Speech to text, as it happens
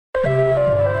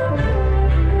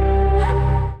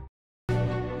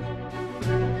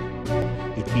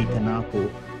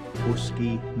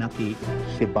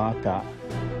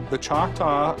The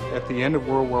Choctaw, at the end of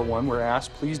World War I, were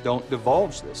asked, please don't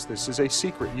divulge this. This is a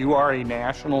secret. You are a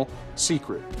national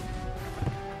secret.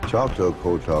 Choctaw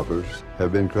code talkers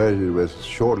have been credited with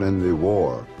shortening the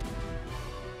war.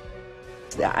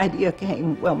 The idea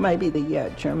came, well, maybe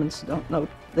the Germans don't know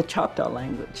the Choctaw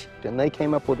language. And they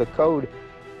came up with a code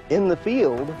in the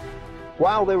field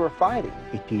while they were fighting.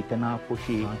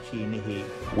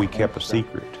 We kept a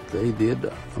secret. They did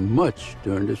much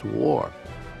during this war.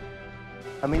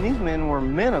 I mean, these men were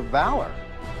men of valor.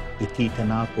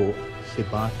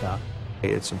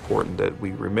 It's important that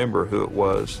we remember who it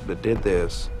was that did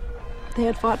this. They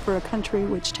had fought for a country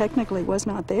which technically was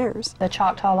not theirs. The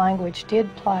Choctaw language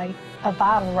did play a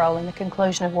vital role in the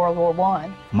conclusion of World War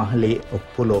I.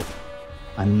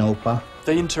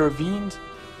 They intervened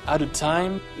at a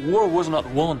time war was not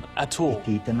won at all.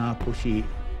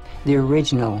 The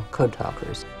original code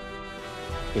talkers.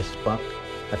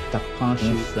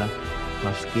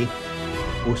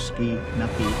 Uski,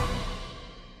 Naki.